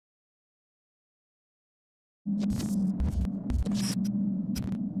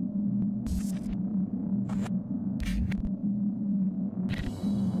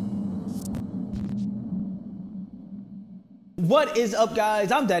What is up, guys?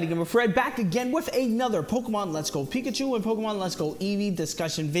 I'm Daddy Gamer Fred, back again with another Pokemon Let's Go Pikachu and Pokemon Let's Go Eevee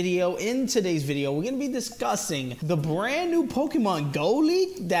discussion video. In today's video, we're going to be discussing the brand new Pokemon Go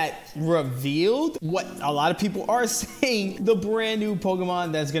leak that revealed what a lot of people are saying, the brand new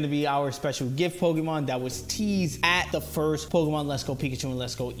Pokemon that's going to be our special gift Pokemon that was teased at the first Pokemon Let's Go Pikachu and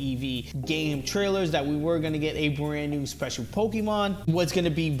Let's Go Eevee game trailers, that we were going to get a brand new special Pokemon. What's going to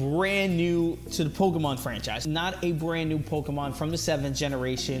be brand new to the Pokemon franchise, not a brand new Pokemon from the 7th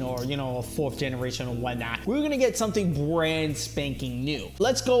generation or, you know, a 4th generation or whatnot. We're gonna get something brand spanking new.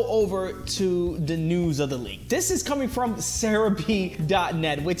 Let's go over to the news of the leak. This is coming from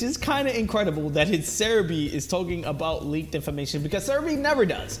Cerebi.net, which is kind of incredible that Cerebi is talking about leaked information, because Cerebi never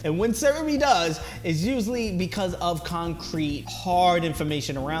does. And when Cerebi does, it's usually because of concrete, hard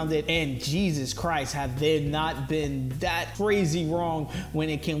information around it. And Jesus Christ, have they not been that crazy wrong when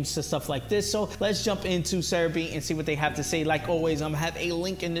it comes to stuff like this? So let's jump into Cerebi and see what they have to say. Like always, I'm gonna have a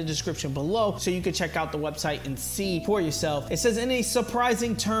link in the description below so you can check out the website and see for yourself. It says, in a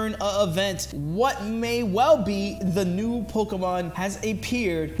surprising turn of events, what may well be the new Pokemon has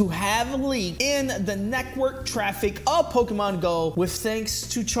appeared to have leaked in the network traffic of Pokemon Go, with thanks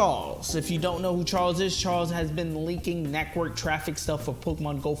to Charles. If you don't know who Charles is, Charles has been leaking network traffic stuff for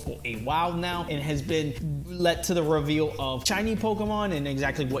Pokemon Go for a while now, and has been led to the reveal of shiny Pokemon and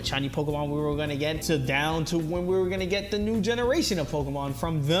exactly what shiny Pokemon we were gonna get, to down to when we were gonna get the new generation of Pokemon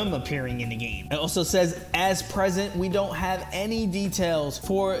from them appearing in the game. It also says, as present, we don't have any details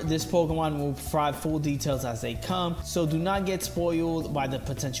for this Pokemon. We'll provide full details as they come, so do not get spoiled by the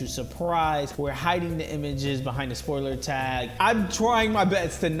potential surprise. We're hiding the images behind the spoiler tag. I'm trying my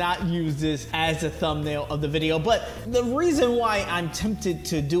best to not use this as a thumbnail of the video, but the reason why I'm tempted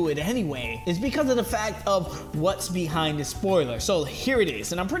to do it anyway is because of the fact of what's behind the spoiler. So here it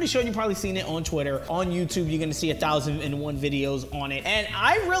is, and I'm pretty sure you've probably seen it on Twitter. On YouTube, you're gonna see 1,001 videos on it, and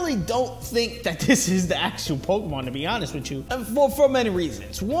I really don't think that this is the actual Pokemon, to be honest with you, for many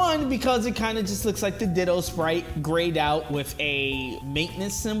reasons. One, because it kind of just looks like the Ditto sprite grayed out with a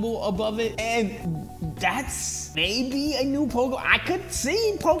maintenance symbol above it, and that's maybe a new Pokemon. I could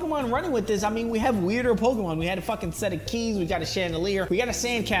see Pokemon running with this. I mean, we have weirder Pokemon. We had a fucking set of keys, we got a chandelier, we got a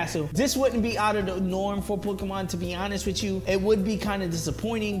sandcastle. This wouldn't be out of the norm for Pokemon, to be honest with you. It would be kind of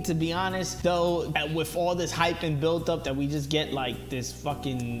disappointing, to be honest, though, with all this hype and built up, that we just get like this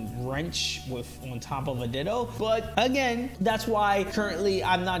fucking wrench with on top of a Ditto. But again, that's why currently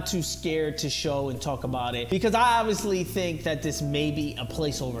I'm not too scared to show and talk about it, because I obviously think that this may be a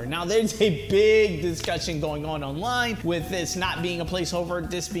placeholder. Now, there's a big discussion going on online with this not being a placeholder,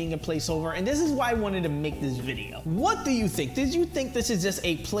 this being a placeholder, and this is why I wanted to make this video. What do you think? Did you think this is just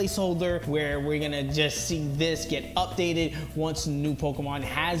a placeholder where we're gonna just see this get updated once the new Pokemon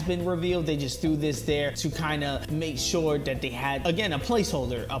has been revealed? They just threw this there to kind of make sure that they had, again, a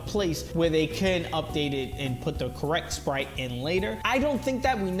placeholder, a place where they can update it and put the correct sprite in later. I don't think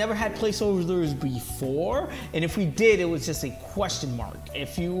that. We never had placeholders before, and if we did, it was just a question mark.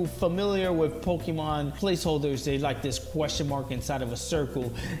 If you're familiar with Pokemon placeholders, they like this question mark inside of a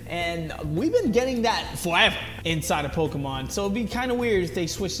circle, and we've been getting that forever inside of Pokemon, so it'd be kind of weird if they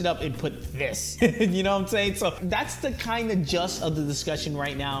switched it up and put this. You know what I'm saying? So that's the kind of gist of the discussion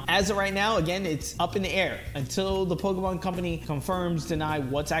right now. As of right now, again, it's up in the air until the Pokemon company confirms, deny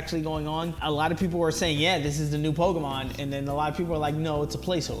what's actually going on. A lot of people are saying, yeah, this is the new Pokemon, and then a lot of people are like, no, it's a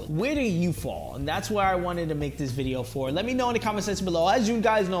placeholder. Where do you fall? And that's where I wanted to make this video for. Let me know in the comment section below. As you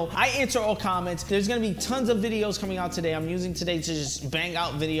guys know, I answer all comments. There's gonna be tons of videos coming out today. I'm using today to just bang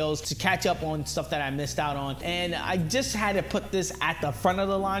out videos to catch up on stuff that I missed out on, and I just had to put this at the front of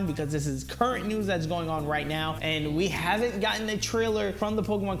the line because this is current news that's going on right now, and we haven't gotten a trailer from the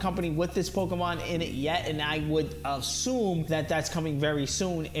Pokemon company with this Pokemon in it yet, and I would assume that that's coming very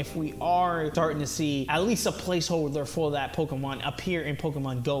soon if we are starting to see at least a placeholder for that Pokemon appear in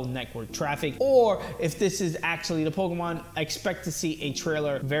Pokemon Go network traffic, or if this is actually the Pokemon. I expect to see a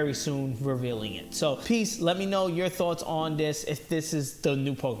trailer very soon revealing it. So peace, let me know your thoughts on this, if this is the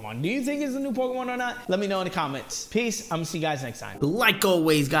new Pokemon. Do you think it's the new Pokemon or not? Let me know in the comments. Peace, I'm gonna see you guys next time. Like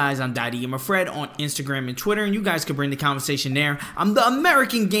always, guys, I'm Daddy Gamer Fred on Instagram and Twitter, and you guys can bring the conversation there. I'm the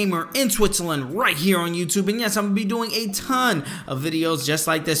American Gamer in Switzerland right here on YouTube, and yes, I'm gonna be doing a ton of videos just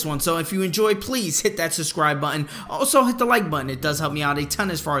like this one. So if you enjoy, please hit that subscribe button. Also hit the like button. It does help me out a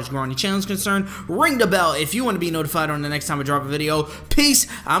ton as far as growing the channel is concerned. Ring the bell if you want to be notified on the next time I drop a video. Peace.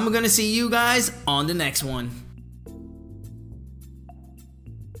 I'm gonna see you guys on the next one.